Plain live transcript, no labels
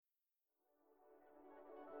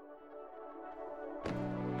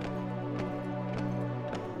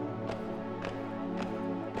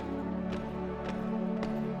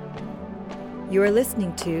You are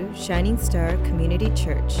listening to Shining Star Community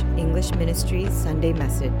Church English Ministries Sunday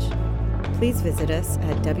Message. Please visit us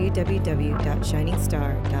at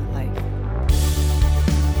www.shiningstar.life.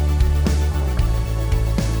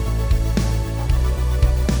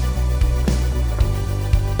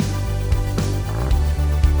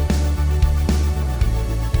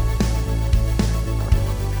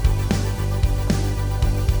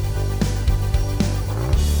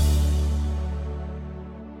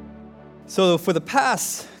 So for the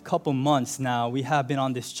past couple months now, we have been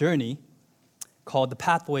on this journey called the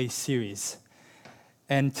Pathway series.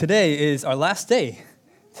 And today is our last day.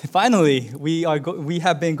 Finally, we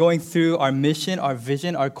have been going through our mission, our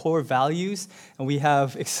vision, our core values, and we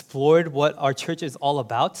have explored what our church is all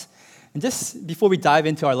about. And just before we dive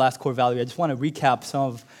into our last core value, I just want to recap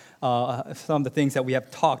some of the things that we have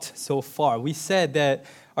talked so far. We said that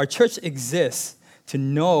our church exists to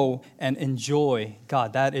know and enjoy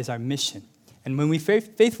God. That is our mission. And when we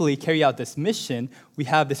faithfully carry out this mission, we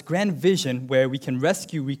have this grand vision where we can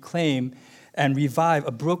rescue, reclaim, and revive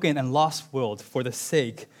a broken and lost world for the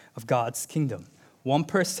sake of God's kingdom. One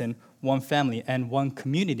person, one family, and one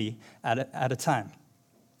community at a time.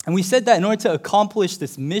 And we said that in order to accomplish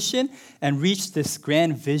this mission and reach this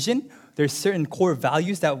grand vision, there's certain core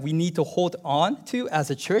values that we need to hold on to as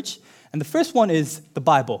a church. And the first one is the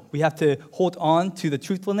Bible. We have to hold on to the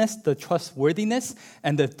truthfulness, the trustworthiness,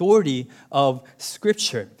 and the authority of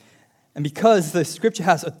Scripture. And because the Scripture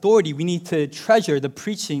has authority, we need to treasure the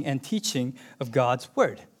preaching and teaching of God's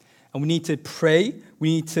Word. And we need to pray,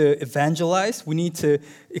 we need to evangelize, we need to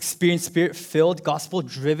experience Spirit-filled,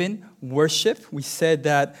 gospel-driven worship. We said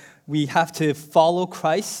that we have to follow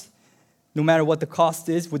Christ no matter what the cost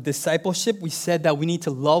is. With discipleship, we said that we need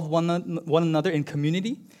to love one another in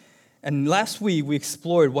community. And last week, we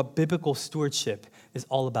explored what biblical stewardship is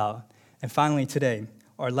all about. And finally, today,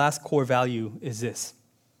 our last core value is this.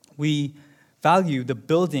 We value the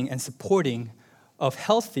building and supporting of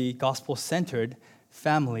healthy, gospel-centered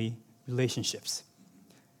family relationships.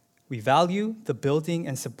 We value the building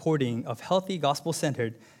and supporting of healthy,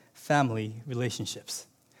 gospel-centered family relationships.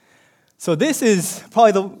 So this is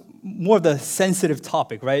probably more of the sensitive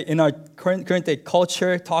topic, right? In our current day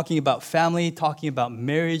culture, talking about family, talking about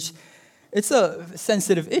marriage, it's a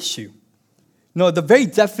sensitive issue. No, the very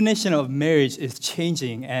definition of marriage is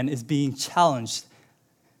changing and is being challenged.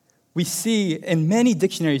 We see in many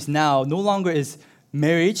dictionaries now, no longer is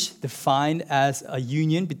marriage defined as a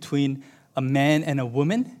union between a man and a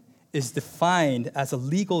woman. It's defined as a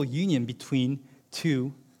legal union between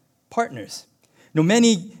two partners.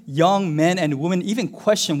 Many young men and women even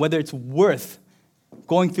question whether it's worth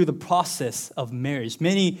going through the process of marriage.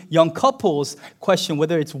 Many young couples question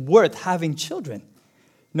whether it's worth having children.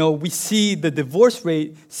 We see the divorce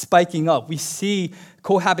rate spiking up. We see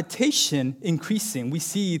cohabitation increasing. We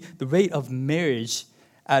see the rate of marriage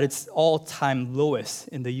at its all-time lowest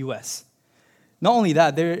in the U.S. Not only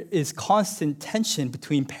that, there is constant tension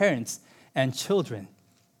between parents and children.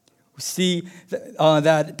 We see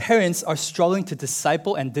that parents are struggling to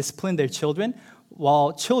disciple and discipline their children,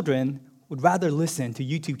 while children would rather listen to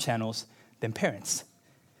YouTube channels than parents.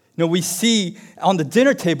 We see on the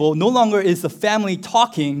dinner table, no longer is the family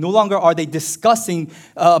talking, no longer are they discussing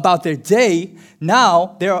about their day.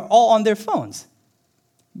 Now, they are all on their phones.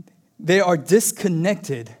 They are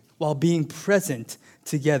disconnected while being present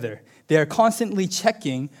together. They are constantly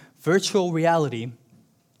checking virtual reality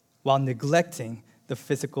while neglecting the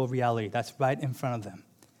physical reality that's right in front of them.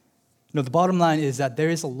 The bottom line is that there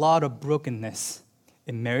is a lot of brokenness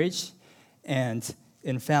in marriage and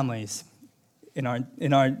in families in our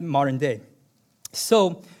modern day.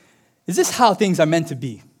 So, is this how things are meant to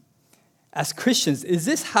be? As Christians, is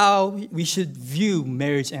this how we should view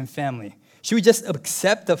marriage and family? Should we just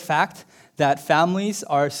accept the fact that families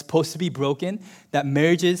are supposed to be broken, that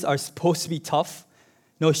marriages are supposed to be tough?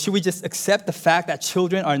 No, should we just accept the fact that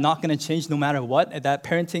children are not going to change no matter what, and that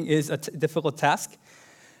parenting is a difficult task?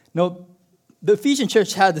 No, the Ephesian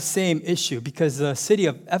church had the same issue because the city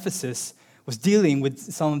of Ephesus was dealing with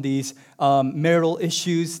some of these marital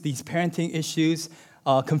issues, these parenting issues,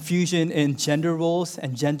 confusion in gender roles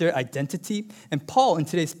and gender identity. And Paul, in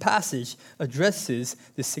today's passage, addresses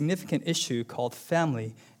this significant issue called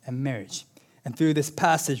family and marriage. And through this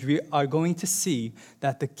passage, we are going to see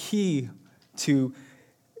that the key to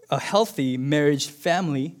a healthy marriage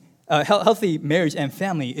and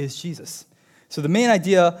family is Jesus. So the main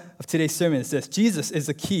idea of today's sermon is this: Jesus is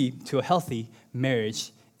the key to a healthy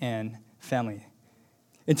marriage and family.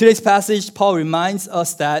 In today's passage, Paul reminds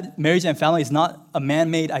us that marriage and family is not a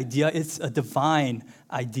man-made idea, it's a divine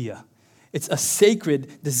idea. It's a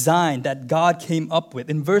sacred design that God came up with.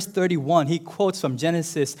 In verse 31, he quotes from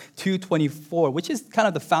Genesis 2:24, which is kind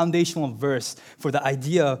of the foundational verse for the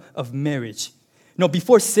idea of marriage.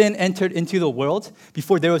 Before sin entered into the world,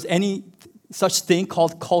 before there was any such thing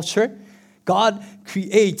called culture, God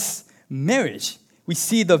creates marriage. We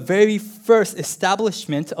see the very first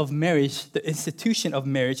establishment of marriage, the institution of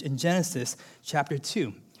marriage in Genesis chapter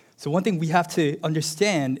 2. So one thing we have to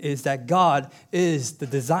understand is that God is the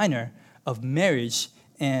designer of marriage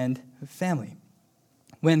and family.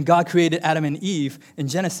 When God created Adam and Eve in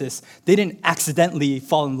Genesis, they didn't accidentally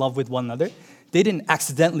fall in love with one another. They didn't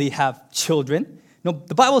accidentally have children. No,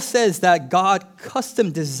 the Bible says that God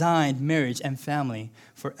custom designed marriage and family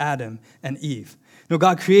for Adam and Eve.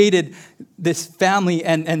 God created this family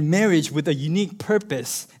and marriage with a unique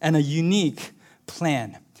purpose and a unique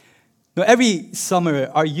plan. Every summer,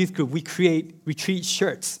 our youth group, we create retreat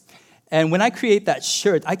shirts. And when I create that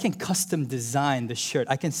shirt, I can custom design the shirt.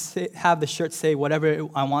 I can have the shirt say whatever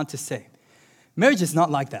I want to say. Marriage is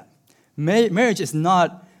not like that. Marriage is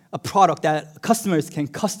not a product that customers can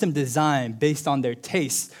custom design based on their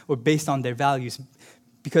tastes or based on their values,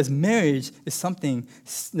 because marriage is something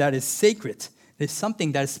that is sacred. It's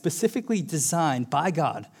something that is specifically designed by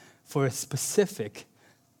God for a specific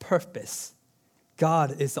purpose.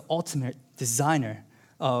 God is the ultimate designer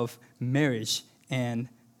of marriage and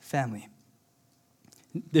family.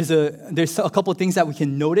 There's a couple of things that we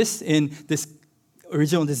can notice in this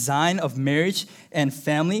original design of marriage and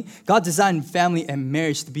family. God designed family and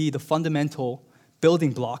marriage to be the fundamental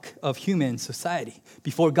building block of human society.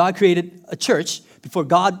 Before God created a church, before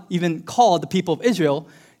God even called the people of Israel,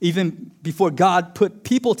 even before God put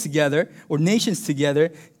people together or nations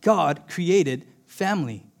together, God created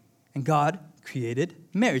family and God created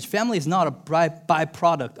marriage. Family is not a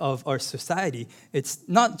byproduct of our society. It's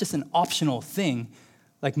not just an optional thing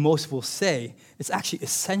like most will say. It's actually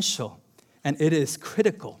essential and it is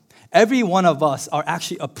critical. Every one of us are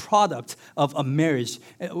actually a product of a marriage,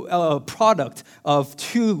 a product of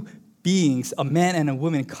two beings, a man and a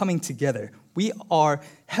woman coming together. We are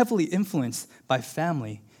heavily influenced by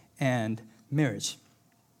family and marriage.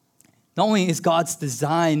 Not only is God's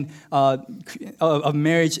design of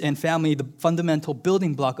marriage and family the fundamental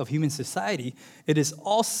building block of human society, it is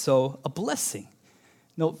also a blessing.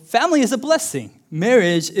 Family is a blessing.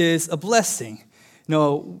 Marriage is a blessing.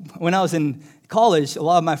 When I was in college, a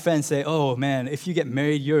lot of my friends say, "Oh man, if you get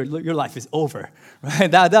married, your life is over." Right?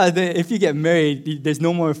 If you get married, there's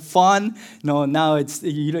no more fun. Now it's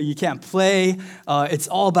you can't play. It's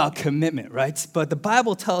all about commitment, right? But the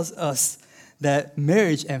Bible tells us that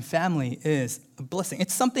marriage and family is a blessing.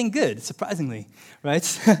 It's something good, surprisingly, right?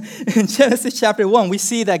 In Genesis chapter 1, we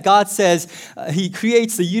see that God says he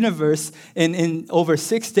creates the universe in over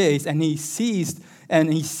 6 days, and he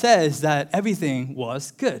says that everything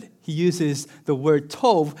was good. He uses the word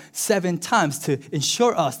tov 7 times to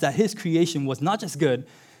ensure us that his creation was not just good,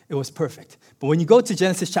 it was perfect. But when you go to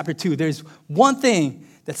Genesis chapter 2, there's one thing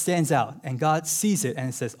that stands out, and God sees it, and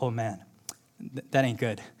it says, "Oh man, that ain't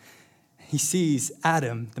good." He sees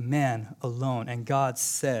Adam, the man, alone, and God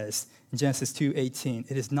says in Genesis 2:18,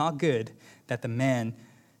 "It is not good that the man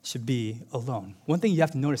should be alone." One thing you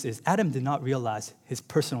have to notice is Adam did not realize his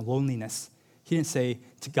personal loneliness. He didn't say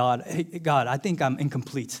to God, "Hey, God, I think I'm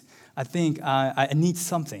incomplete. I think I need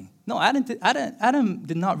something." No, Adam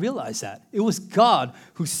did not realize that. It was God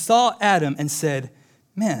who saw Adam and said,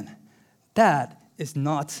 "Man, that is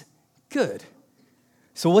not good."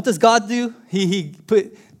 So what does God do? He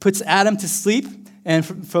puts Adam to sleep, and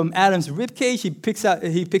from Adam's rib cage, he picks out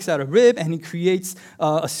a rib, and he creates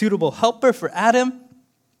a suitable helper for Adam.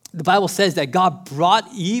 The Bible says that God brought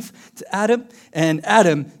Eve to Adam, and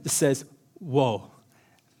Adam just says, "Whoa,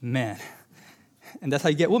 man." And that's how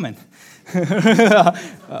you get women.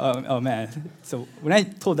 Oh, man. So when I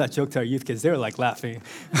told that joke to our youth kids, they were like laughing.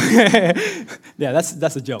 Yeah,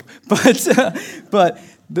 that's a joke. But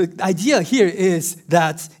the idea here is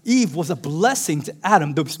that Eve was a blessing to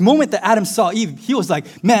Adam. The moment that Adam saw Eve, he was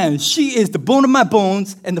like, "Man, she is the bone of my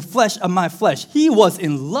bones and the flesh of my flesh." He was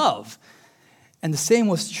in love. And the same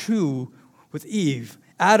was true with Eve.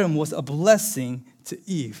 Adam was a blessing to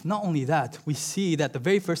Eve. Not only that, we see that the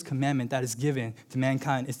very first commandment that is given to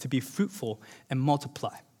mankind is to be fruitful and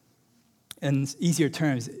multiply. In easier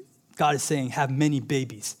terms, God is saying, have many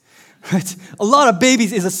babies. Right? A lot of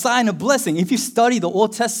babies is a sign of blessing. If you study the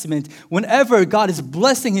Old Testament, whenever God is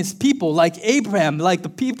blessing his people, like Abraham, like the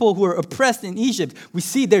people who are oppressed in Egypt, we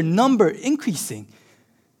see their number increasing.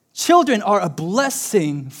 Children are a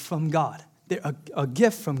blessing from God. They're a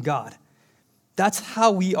gift from God. That's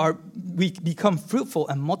how we become fruitful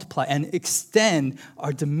and multiply and extend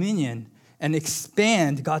our dominion and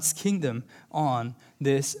expand God's kingdom on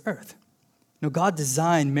this earth. God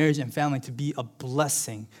designed marriage and family to be a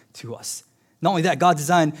blessing to us. Not only that, God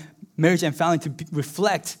designed marriage and family to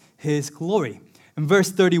reflect His glory. In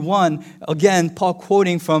verse 31, again, Paul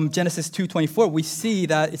quoting from Genesis 2:24, we see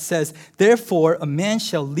that it says, "Therefore a man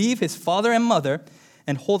shall leave his father and mother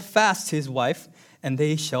and hold fast to his wife, and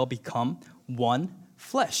they shall become one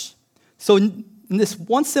flesh." So in this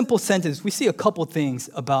one simple sentence, we see a couple things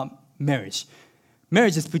about marriage.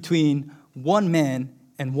 Marriage is between one man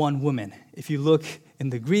and one woman. If you look in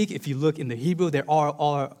the Greek, if you look in the Hebrew, they are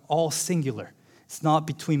all singular. It's not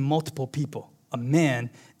between multiple people, a man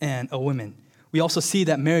and a woman. We also see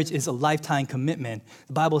that marriage is a lifetime commitment.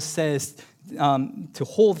 The Bible says to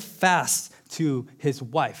hold fast to his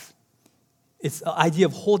wife. It's the idea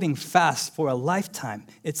of holding fast for a lifetime.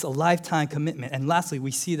 It's a lifetime commitment. And lastly,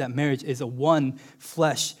 we see that marriage is a one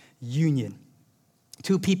flesh union.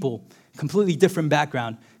 Two people, completely different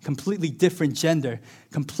background, completely different gender,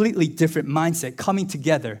 completely different mindset, coming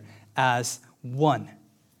together as one.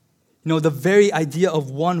 The very idea of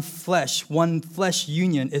one flesh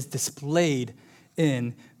union is displayed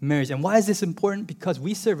in marriage. And why is this important? Because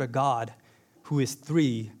we serve a God who is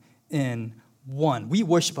three in one. We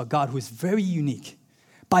worship a God who is very unique.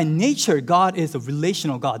 By nature, God is a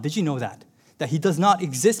relational God. Did you know that? That He does not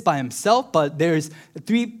exist by Himself, but there's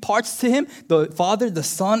three parts to Him: the Father, the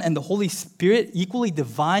Son, and the Holy Spirit, equally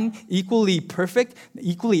divine, equally perfect,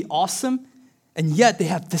 equally awesome. And yet they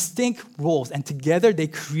have distinct roles, and together they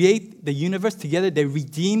create the universe. Together they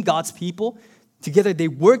redeem God's people. Together they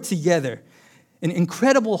work together in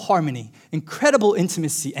incredible harmony, incredible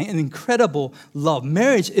intimacy, and incredible love.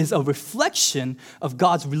 Marriage is a reflection of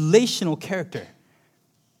God's relational character.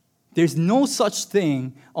 There's no such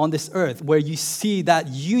thing on this earth where you see that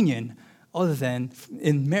union other than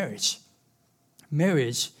in marriage.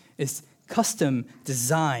 Marriage is custom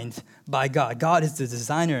designed by God. God is the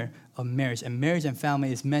designer of marriage, and marriage and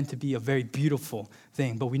family is meant to be a very beautiful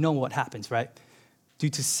thing. But we know what happens, right? Due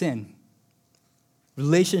to sin,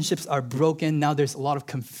 relationships are broken. Now there's a lot of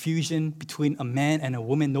confusion between a man and a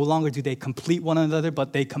woman. No longer do they complete one another,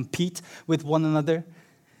 but they compete with one another.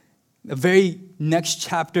 The very next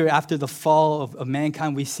chapter after the fall of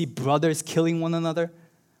mankind, we see brothers killing one another.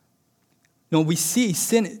 We see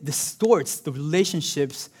sin distorts the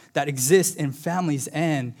relationships that exist in families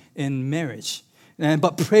and in marriage.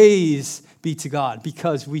 But praise be to God,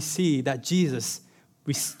 because we see that Jesus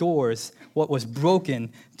restores what was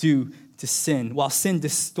broken due to sin. While sin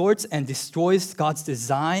distorts and destroys God's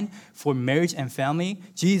design for marriage and family,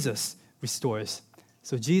 Jesus restores.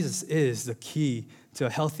 So Jesus is the key to a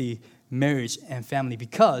healthy marriage and family,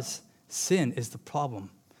 because sin is the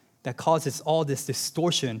problem that causes all this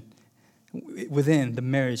distortion within the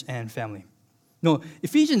marriage and family.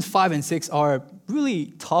 Ephesians 5 and 6 are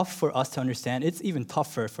really tough for us to understand. It's even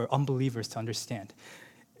tougher for unbelievers to understand.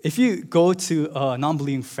 If you go to a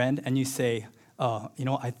non-believing friend and you say,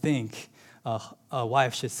 I think a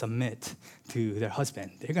wife should submit to their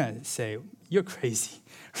husband, they're going to say, you're crazy,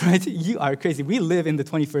 right? You are crazy. We live in the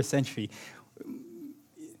 21st century.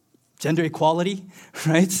 Gender equality,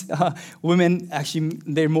 right? Women, actually,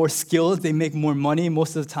 they're more skilled. They make more money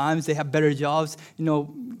most of the times. They have better jobs.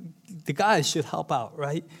 The guys should help out,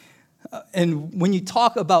 right? And when you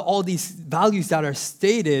talk about all these values that are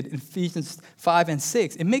stated in Ephesians 5 and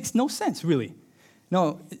 6, it makes no sense, really.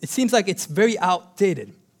 No, it seems like it's very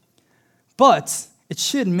outdated. But it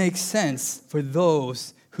should make sense for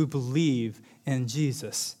those who believe in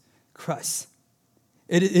Jesus Christ.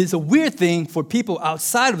 It is a weird thing for people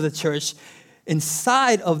outside of the church.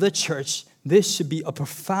 Inside of the church, this should be a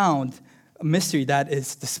profound mystery that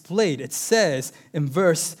is displayed. It says in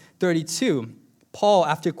verse 32, Paul,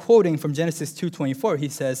 after quoting from Genesis 2:24, he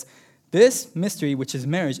says, "This mystery, which is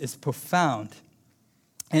marriage, is profound,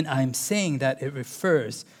 and I'm saying that it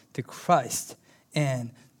refers to Christ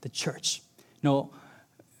and the church."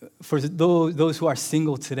 For those who are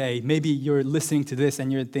single today, maybe you're listening to this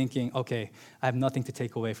and you're thinking, okay, I have nothing to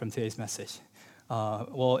take away from today's message.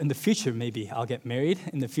 Well, in the future, maybe I'll get married.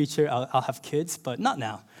 In the future, I'll have kids, but not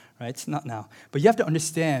now, right? Not now. But you have to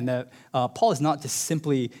understand that Paul is not just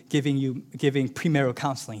simply giving premarital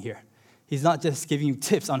counseling here. He's not just giving you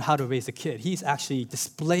tips on how to raise a kid. He's actually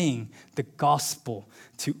displaying the gospel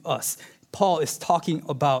to us. Paul is talking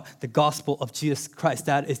about the gospel of Jesus Christ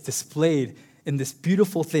that is displayed in this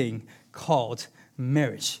beautiful thing called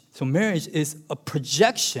marriage. So marriage is a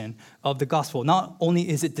projection of the gospel. Not only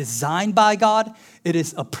is it designed by God, it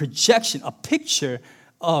is a projection, a picture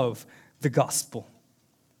of the gospel,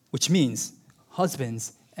 which means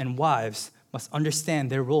husbands and wives must understand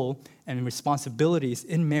their role and responsibilities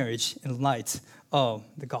in marriage in light of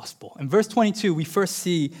the gospel. In verse 22, we first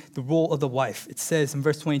see the role of the wife. It says in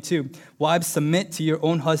verse 22, "Wives, submit to your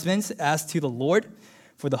own husbands as to the Lord,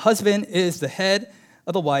 for the husband is the head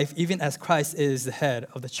of the wife, even as Christ is the head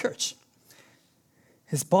of the church,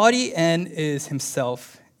 his body, and is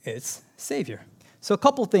himself its Savior." So a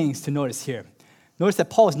couple things to notice here. Notice that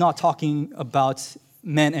Paul is not talking about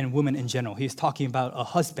men and women in general. He's talking about a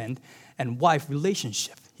husband and wife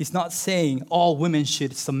relationship. He's not saying all women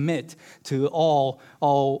should submit to all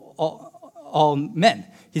men.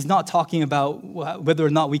 He's not talking about whether or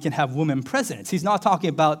not we can have women presidents. He's not talking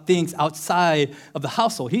about things outside of the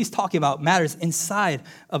household. He's talking about matters inside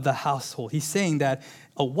of the household. He's saying that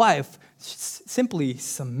a wife simply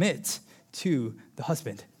submits to the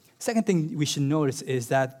husband. Second thing we should notice is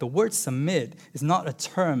that the word submit is not a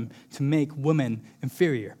term to make women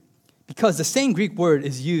inferior, because the same Greek word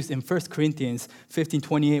is used in 1 Corinthians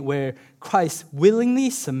 15:28, where Christ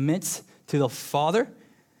willingly submits to the Father,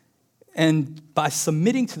 and by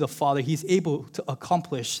submitting to the Father, he's able to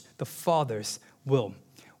accomplish the Father's will.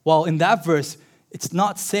 While in that verse, it's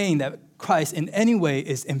not saying that Christ in any way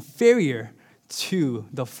is inferior to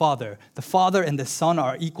the Father. The Father and the Son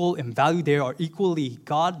are equal in value. They are equally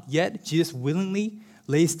God, yet Jesus willingly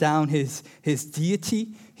lays down his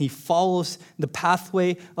deity. He follows the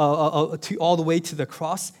pathway to all the way to the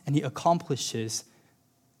cross, and he accomplishes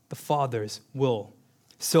the Father's will.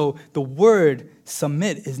 So the word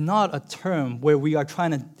submit is not a term where we are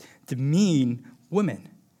trying to demean women,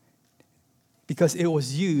 because it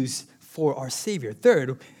was used for our Savior.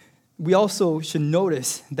 Third, we also should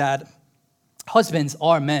notice that husbands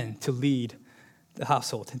are meant to lead the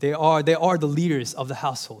household. They are the leaders of the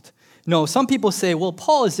household. No, some people say, well,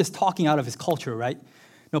 Paul is just talking out of his culture, right?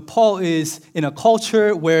 No, Paul is in a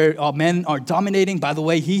culture where men are dominating. By the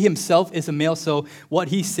way, he himself is a male, so what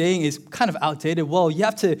he's saying is kind of outdated. Well, you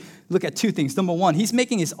have to look at two things. Number one, he's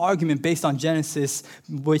making his argument based on Genesis,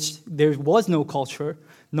 which there was no culture.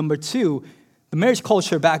 Number two, the marriage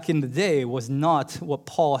culture back in the day was not what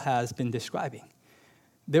Paul has been describing.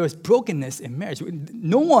 There was brokenness in marriage.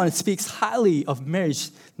 No one speaks highly of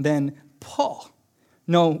marriage than Paul.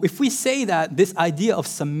 No, if we say that this idea of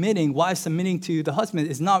submitting, wives submitting to the husband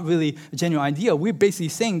is not really a genuine idea, we're basically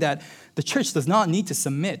saying that the church does not need to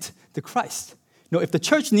submit to Christ. No, if the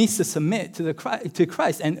church needs to submit to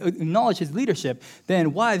Christ and acknowledge his leadership,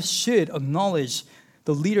 then wives should acknowledge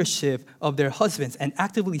the leadership of their husbands and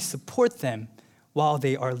actively support them while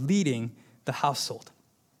they are leading the household.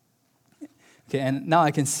 Okay, and now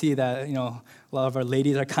I can see that, a lot of our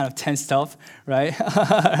ladies are kind of tensed up, right?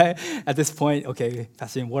 At this point, okay,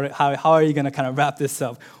 Pastor, how are you going to kind of wrap this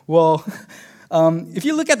up? Well, if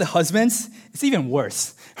you look at the husbands, it's even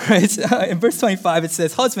worse, right? In verse 25, it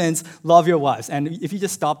says, "Husbands, love your wives." And if you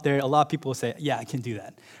just stop there, a lot of people will say, yeah, I can do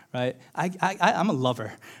that, right? I'm a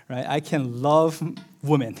lover, right? I can love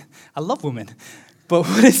women. I love women. But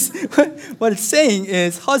what it's saying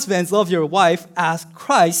is, husbands, love your wife as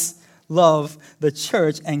Christ loved the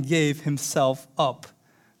church and gave himself up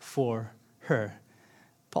for her.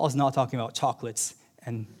 Paul's not talking about chocolates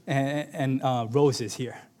and roses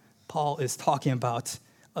here. Paul is talking about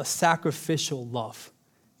a sacrificial love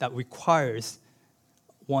that requires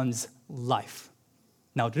one's life.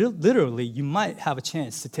 Now, literally, you might have a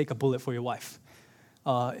chance to take a bullet for your wife.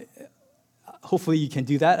 Hopefully, you can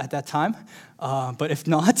do that at that time. But if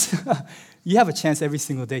not, you have a chance every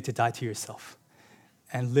single day to die to yourself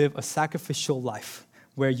and live a sacrificial life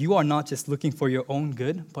where you are not just looking for your own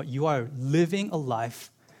good, but you are living a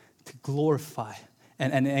life to glorify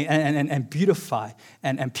and beautify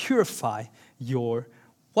and purify your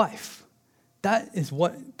wife. That is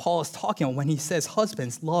what Paul is talking about when he says,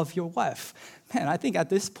 husbands, love your wife. Man, I think at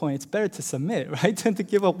this point it's better to submit, right, than to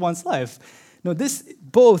give up one's life. No, this,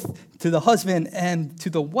 both to the husband and to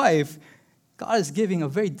the wife, God is giving a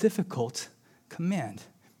very difficult command.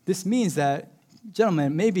 This means that,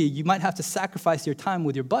 gentlemen, maybe you might have to sacrifice your time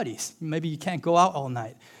with your buddies. Maybe you can't go out all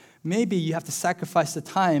night. Maybe you have to sacrifice the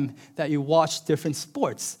time that you watch different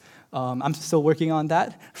sports. I'm still working on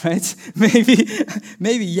that, right?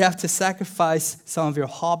 Maybe you have to sacrifice some of your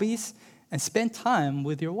hobbies and spend time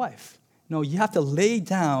with your wife. No, you have to lay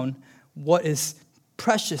down what is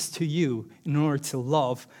precious to you in order to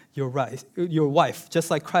love your wife. Just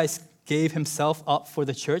like Christ gave himself up for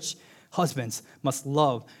the church, husbands must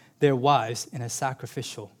love their wives in a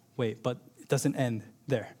sacrificial way. But it doesn't end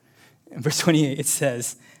there. In verse 28, it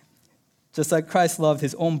says, just like Christ loved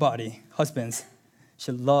his own body, husbands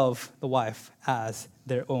should love the wife as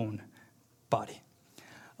their own body.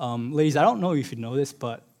 Ladies, I don't know if you know this,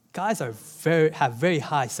 but guys have very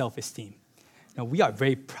high self-esteem. we are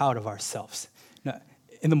very proud of ourselves.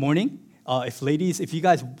 In the morning, if you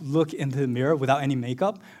guys look into the mirror without any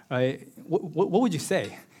makeup, right, what would you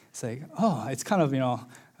say? It's like, oh, it's kind of,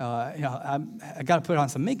 I got to put on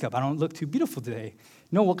some makeup. I don't look too beautiful today.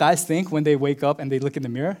 You know what guys think when they wake up and they look in the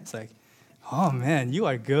mirror? It's like, oh man, you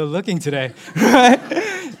are good looking today, right?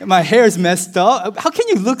 My hair is messed up. How can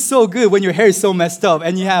you look so good when your hair is so messed up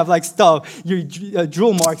and you have like your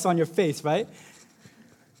drool marks on your face, right?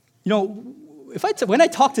 When I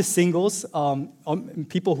talk to singles,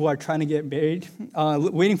 people who are trying to get married,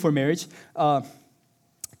 waiting for marriage,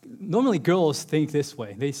 normally girls think this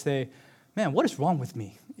way. They say, man, what is wrong with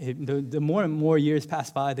me? The more and more years pass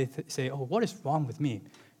by, they say, oh, what is wrong with me?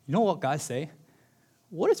 You know what guys say?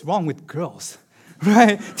 What is wrong with girls?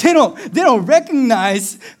 Right? They don't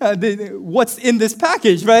recognize what's in this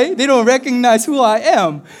package, right? They don't recognize who I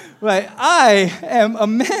am, right? I am a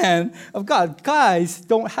man of God. Guys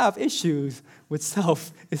don't have issues with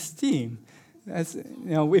self-esteem.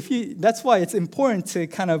 That's why it's important to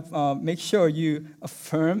kind of make sure you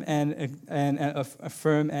affirm and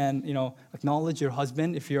acknowledge your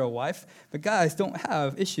husband if you're a wife. But guys don't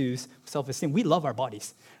have issues with self-esteem. We love our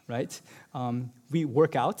bodies, right? We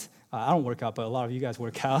work out. I don't work out, but a lot of you guys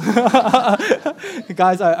work out.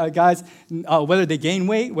 guys, whether they gain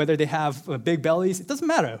weight, whether they have big bellies, it doesn't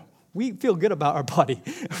matter. We feel good about our body,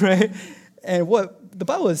 right? And what the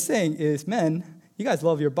Bible is saying is, men, you guys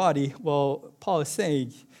love your body. Well, Paul is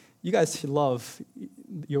saying you guys should love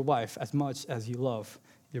your wife as much as you love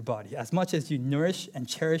your body. As much as you nourish and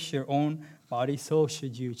cherish your own body, so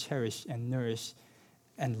should you cherish and nourish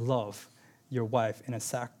and love your wife in a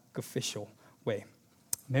sacrificial way.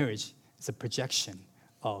 Marriage is a projection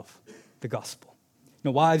of the gospel.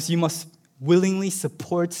 Wives, you must willingly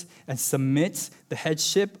support and submit the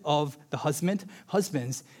headship of the husband.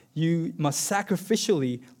 Husbands, you must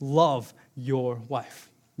sacrificially love your wife.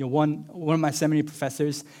 One of my seminary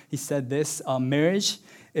professors, he said this, marriage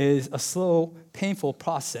is a slow, painful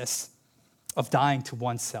process of dying to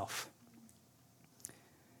oneself.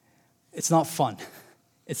 It's not fun.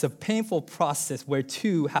 It's a painful process where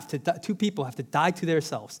two people have to die to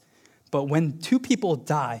themselves. But when two people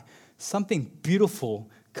die, something beautiful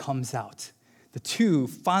comes out. The two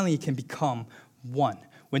finally can become one.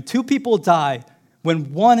 When two people die,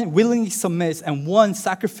 when one willingly submits and one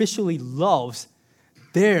sacrificially loves,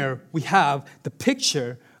 there we have the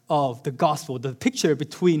picture of the gospel, the picture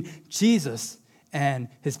between Jesus and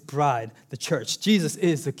his bride, the church. Jesus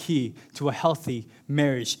is the key to a healthy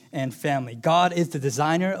marriage and family. God is the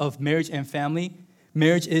designer of marriage and family.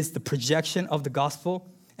 Marriage is the projection of the gospel.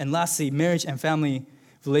 And lastly, marriage and family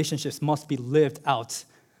relationships must be lived out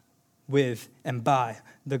with and by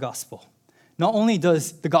the gospel. Not only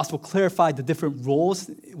does the gospel clarify the different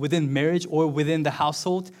roles within marriage or within the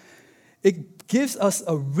household, it gives us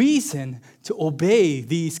a reason to obey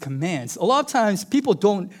these commands. A lot of times, people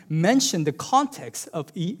don't mention the context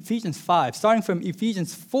of Ephesians 5. Starting from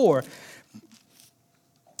Ephesians 4,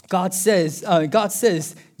 God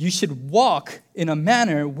says you should walk in a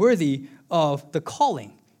manner worthy of the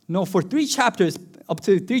calling. For 3 chapters, up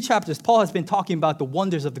to 3 chapters, Paul has been talking about the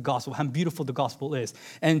wonders of the gospel, how beautiful the gospel is.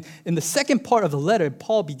 And in the second part of the letter,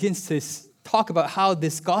 Paul begins to talk about how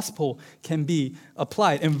this gospel can be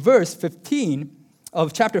applied. In verse 15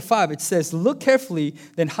 of chapter 5, it says, look carefully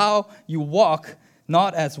then how you walk,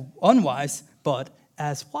 not as unwise, but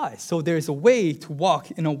as wise. So there's a way to walk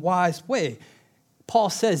in a wise way. Paul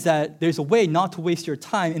says that there's a way not to waste your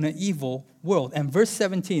time in an evil world. And verse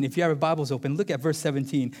 17, if you have your Bibles open, look at verse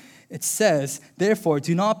 17. It says, therefore,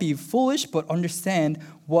 do not be foolish, but understand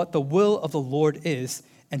what the will of the Lord is.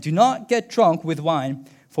 And do not get drunk with wine,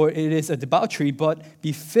 for it is a debauchery, but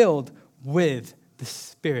be filled with the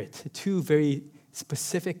Spirit. 2 very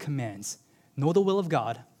specific commands. Know the will of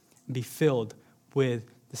God and be filled with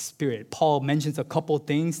the Spirit. Paul mentions a couple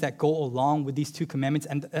things that go along with these 2 commandments.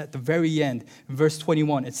 And at the very end, in verse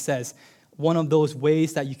 21, it says, one of those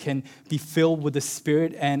ways that you can be filled with the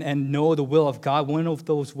Spirit and know the will of God, one of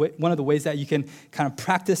the ways that you can kind of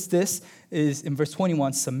practice this is in verse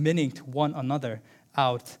 21, submitting to one another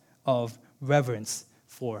out of reverence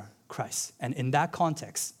for Christ. And in that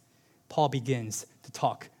context, Paul begins to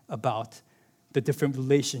talk about the different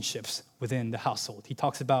relationships within the household. He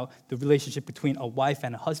talks about the relationship between a wife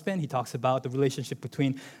and a husband. He talks about the relationship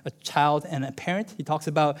between a child and a parent. He talks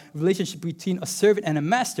about the relationship between a servant and a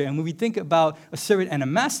master. And when we think about a servant and a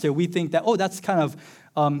master, we think that, that's kind of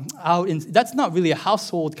that's not really a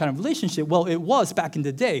household kind of relationship. Well, it was back in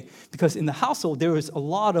the day, because in the household, there was a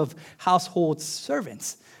lot of household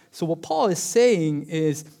servants. So what Paul is saying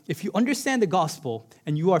is, if you understand the gospel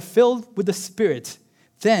and you are filled with the Spirit,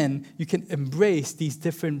 then you can embrace these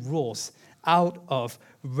different roles out of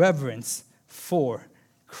reverence for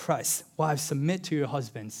Christ. Wives, submit to your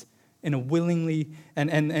husbands in a willingly and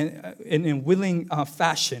in a willing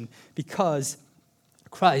fashion because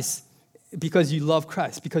you love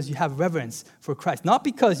Christ, because you have reverence for Christ. Not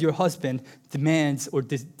because your husband demands or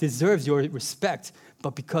deserves your respect,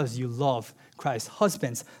 but because you love Christ.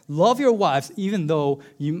 Husbands, love your wives even though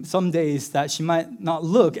some days that she might not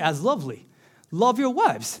look as lovely. Love your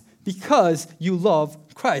wives because you love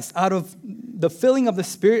Christ. Out of the filling of the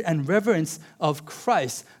Spirit and reverence of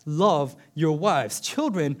Christ, love your wives.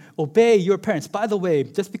 Children, obey your parents. By the way,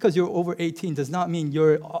 just because you're over 18 does not mean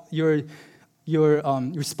your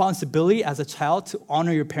responsibility as a child to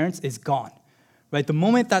honor your parents is gone. Right? The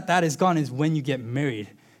moment that is gone is when you get married.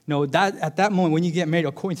 That at that moment when you get married,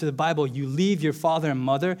 according to the Bible, you leave your father and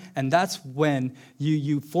mother, and that's when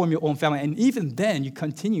you form your own family. And even then, you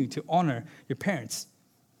continue to honor your parents.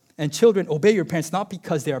 And children, obey your parents not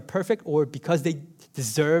because they are perfect or because they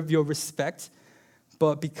deserve your respect,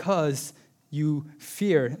 but because you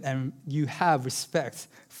fear and you have respect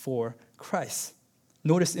for Christ.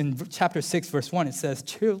 Notice in chapter 6, verse 1, it says,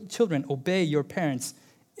 children, obey your parents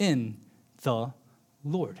in the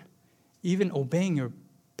Lord. Even obeying your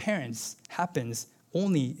parents happens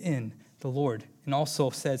only in the Lord. And also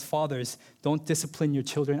says, fathers, don't discipline your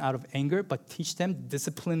children out of anger, but teach them,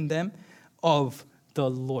 discipline them of the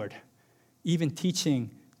Lord. Even teaching,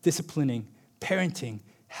 disciplining, parenting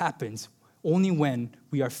happens only when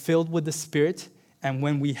we are filled with the Spirit and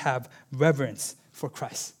when we have reverence for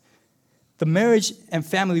Christ. The marriage and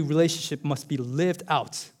family relationship must be lived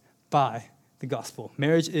out by the gospel.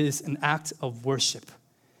 Marriage is an act of worship.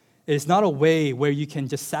 It is not a way where you can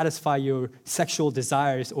just satisfy your sexual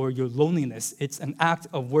desires or your loneliness. It's an act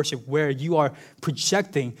of worship where you are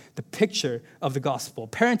projecting the picture of the gospel.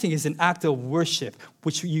 Parenting is an act of worship,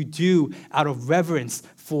 which you do out of reverence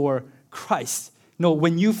for Christ.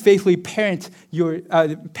 When you faithfully parent your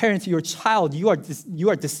child, you are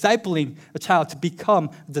discipling a child to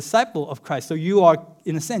become a disciple of Christ. So you are,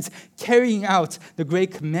 in a sense, carrying out the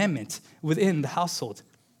great commandment within the household.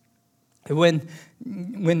 When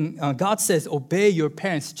God says, obey your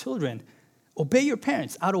parents, children, obey your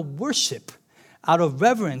parents out of worship, out of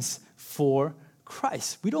reverence for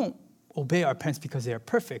Christ. We don't obey our parents because they are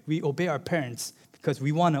perfect. We obey our parents because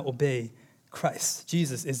we want to obey Christ.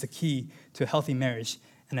 Jesus is the key to a healthy marriage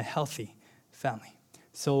and a healthy family.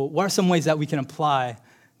 So what are some ways that we can apply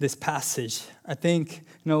this passage? I think,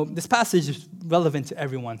 this passage is relevant to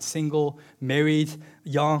everyone, single, married,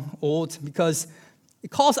 young, old, because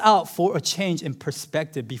it calls out for a change in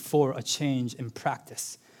perspective before a change in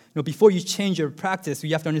practice. Before you change your practice,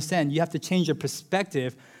 you have to understand, you have to change your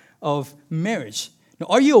perspective of marriage.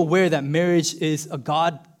 Are you aware that marriage is a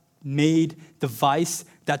God-made device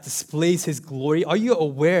that displays His glory? Are you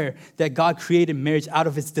aware that God created marriage out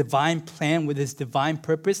of His divine plan with His divine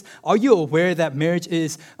purpose? Are you aware that marriage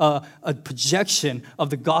is a projection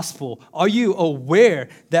of the gospel? Are you aware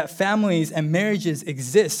that families and marriages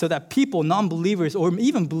exist so that people, non-believers or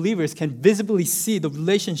even believers, can visibly see the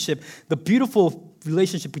relationship, the beautiful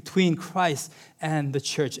relationship between Christ and the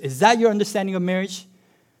church? Is that your understanding of marriage?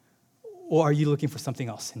 Or are you looking for something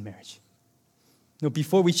else in marriage?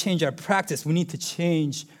 Before we change our practice, we need to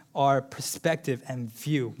change our perspective and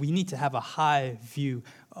view. We need to have a high view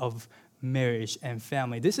of marriage and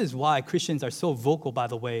family. This is why Christians are so vocal, by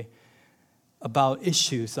the way, about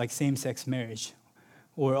issues like same-sex marriage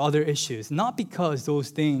or other issues. Not because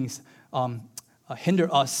those things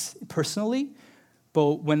hinder us personally,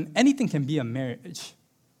 but when anything can be a marriage,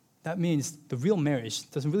 that means the real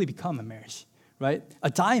marriage doesn't really become a marriage, right?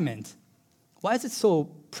 A diamond. Why is it so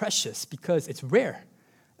precious? Because it's rare.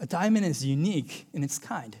 A diamond is unique in its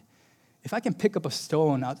kind. If I can pick up a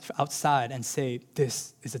stone outside and say,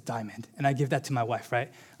 this is a diamond, and I give that to my wife,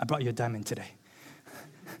 right? I brought you a diamond today.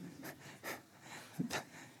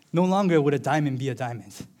 No longer would a diamond be a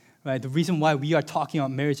diamond, right? The reason why we are talking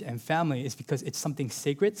about marriage and family is because it's something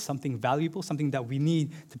sacred, something valuable, something that we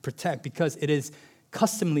need to protect because it is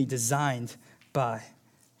customly designed by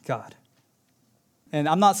God. And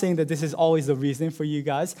I'm not saying that this is always the reason for you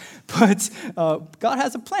guys, but God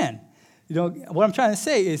has a plan. What I'm trying to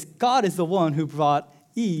say is God is the one who brought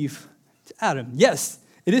Eve to Adam. Yes,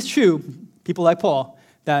 it is true, people like Paul,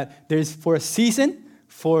 that there's for a season,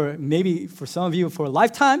 for some of you, for a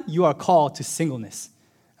lifetime, you are called to singleness.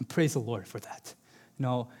 And praise the Lord for that.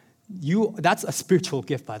 That's a spiritual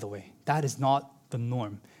gift, by the way. That is not the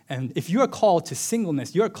norm. And if you are called to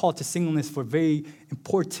singleness, you are called to singleness for a very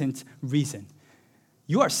important reason.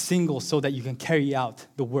 You are single so that you can carry out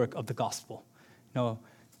the work of the gospel.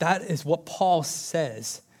 that is what Paul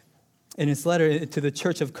says in his letter to the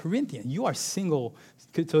church of Corinthians. You are single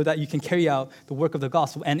so that you can carry out the work of the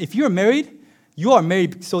gospel. And if you're married, you are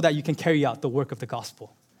married so that you can carry out the work of the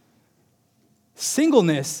gospel.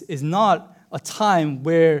 Singleness is not a time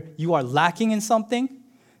where you are lacking in something.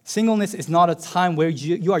 Singleness is not a time where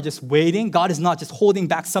you are just waiting. God is not just holding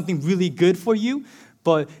back something really good for you,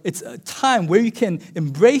 but it's a time where you can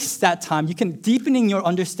embrace that time. You can deepening your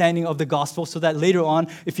understanding of the gospel so that later on,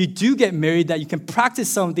 if you do get married, that you can practice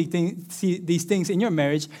some of these things in your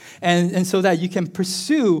marriage, and so that you can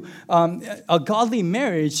pursue a godly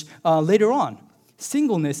marriage later on.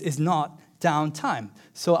 Singleness is not downtime.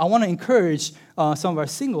 So I want to encourage some of our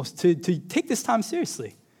singles to take this time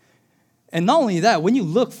seriously. And not only that, when you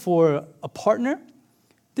look for a partner,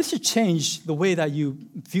 this should change the way that you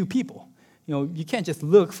view people. You know, you can't just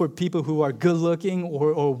look for people who are good-looking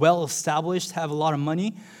or well-established, have a lot of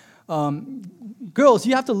money. Girls,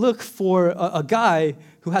 you have to look for a guy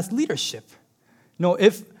who has leadership. You know,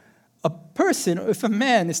 if a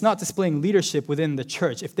man is not displaying leadership within the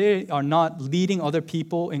church, if they are not leading other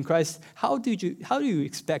people in Christ, how do you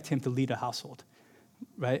expect him to lead a household,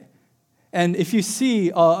 right? And if you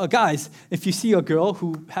see, if you see a girl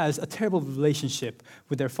who has a terrible relationship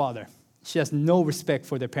with their father, she has no respect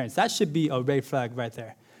for their parents, that should be a red flag right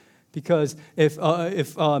there. Because if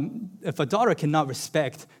a daughter cannot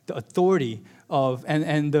respect the authority of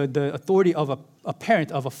and the authority of a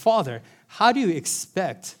parent, of a father, how do you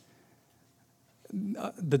expect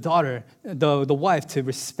the daughter, the wife, to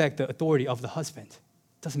respect the authority of the husband?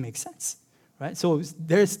 Doesn't make sense, right? So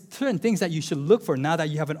there's certain things that you should look for now that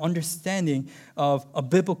you have an understanding of a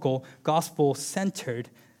biblical, gospel-centered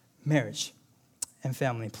marriage and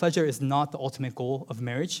family. Pleasure is not the ultimate goal of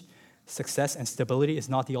marriage. Success and stability is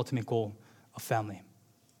not the ultimate goal of family.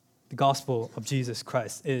 The gospel of Jesus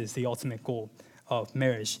Christ is the ultimate goal of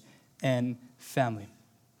marriage and family.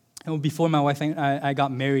 And before my wife and I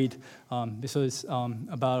got married, this was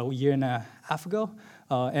about a year and a half ago,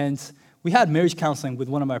 and we had marriage counseling with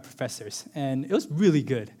one of my professors, and it was really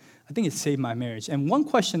good. I think it saved my marriage. And one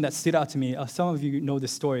question that stood out to me, some of you know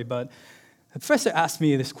this story, but the professor asked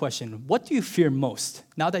me this question: what do you fear most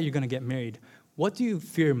now that you're going to get married? What do you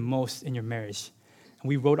fear most in your marriage? And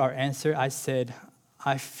we wrote our answer. I said,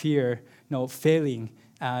 I fear failing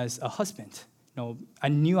as a husband. I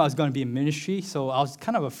knew I was going to be in ministry, so I was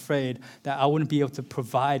kind of afraid that I wouldn't be able to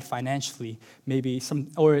provide financially,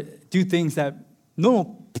 or do things that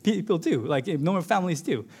normal people do, like normal families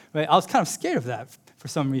do, right? I was kind of scared of that for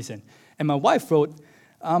some reason. And my wife wrote,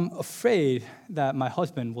 I'm afraid that my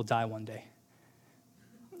husband will die one day.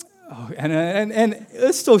 Oh, and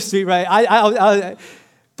it's so sweet, right?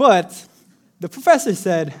 But the professor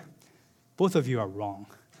said, both of you are wrong.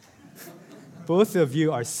 Both of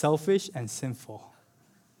you are selfish and sinful.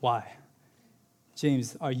 Why?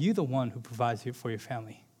 James, are you the one who provides for your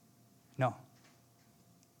family? No.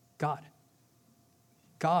 God.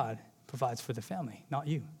 God provides for the family, not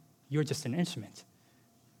you. You're just an instrument.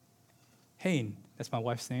 Hayne, that's my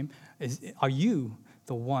wife's name, are you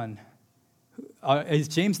the one? Is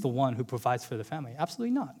James the one who provides for the family?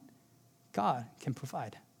 Absolutely not. God can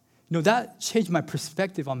provide. That changed my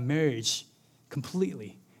perspective on marriage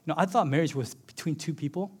completely. I thought marriage was between two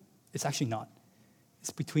people. It's actually not. It's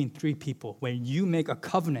between three people. When you make a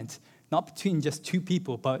covenant, not between just two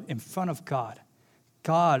people, but in front of God.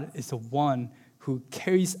 God is the one who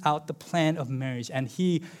carries out the plan of marriage, and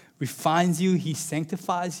he refines you, he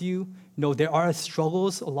sanctifies you. There are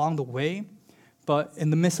struggles along the way, but in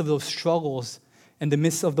the midst of those struggles, in the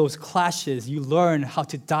midst of those clashes, you learn how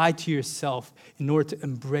to die to yourself in order to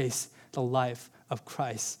embrace the life of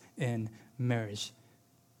Christ in marriage.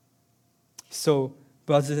 So,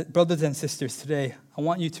 brothers and sisters, today, I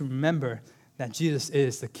want you to remember that Jesus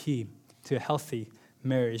is the key to a healthy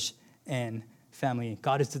marriage and family.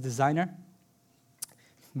 God is the designer.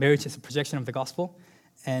 Marriage is a projection of the gospel.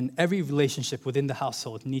 And every relationship within the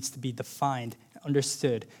household needs to be defined,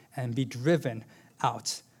 understood, and be driven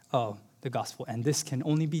out of the gospel. And this can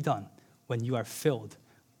only be done when you are filled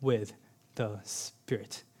with the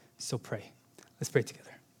Spirit. So pray. Let's pray together.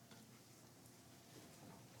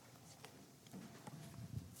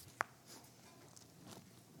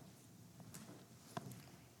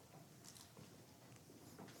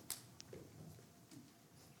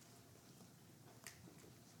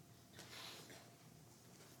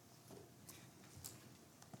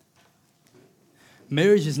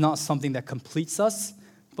 Marriage is not something that completes us,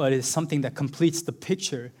 but it is something that completes the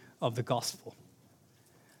picture of the gospel.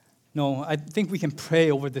 I think we can pray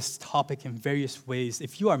over this topic in various ways.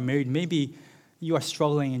 If you are married, maybe you are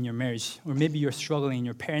struggling in your marriage, or maybe you're struggling in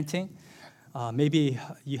your parenting, Maybe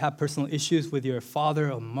you have personal issues with your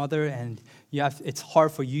father or mother, and it's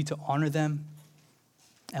hard for you to honor them.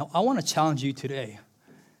 And I want to challenge you today.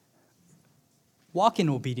 Walk in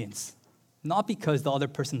obedience, not because the other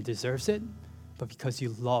person deserves it, but because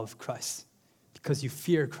you love Christ, because you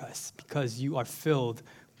fear Christ, because you are filled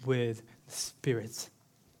with the Spirit.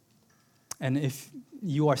 And if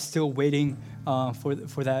you are still waiting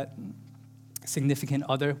for that significant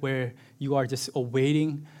other, where you are just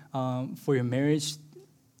awaiting for your marriage,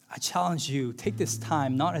 I challenge you, take this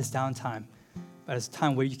time not as downtime, but as a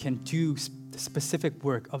time where you can do the specific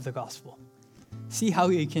work of the gospel. See how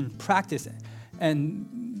you can practice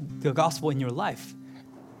and the gospel in your life.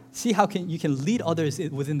 See how you can lead others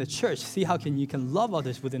within the church. See how you can love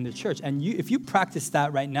others within the church. And if you practice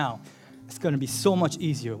that right now, it's going to be so much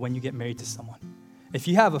easier when you get married to someone. If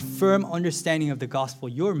you have a firm understanding of the gospel,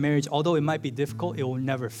 your marriage, although it might be difficult, it will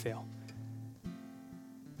never fail.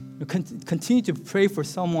 Continue to pray for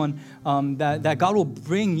someone that God will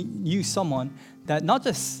bring you someone that not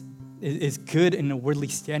just is good in a worldly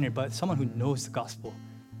standard, but someone who knows the gospel.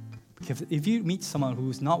 Because if you meet someone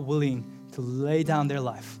who's not willing to lay down their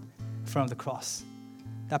life in front of the cross,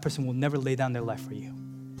 that person will never lay down their life for you.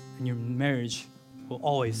 And your marriage will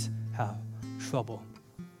always have trouble.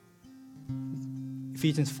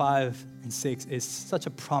 Ephesians 5 and 6 is such a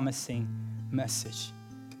promising message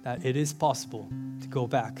that it is possible to go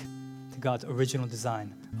back to God's original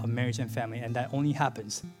design of marriage and family, and that only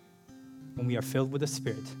happens when we are filled with the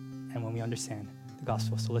Spirit and when we understand the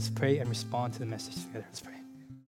gospel. So let's pray and respond to the message together. Let's pray.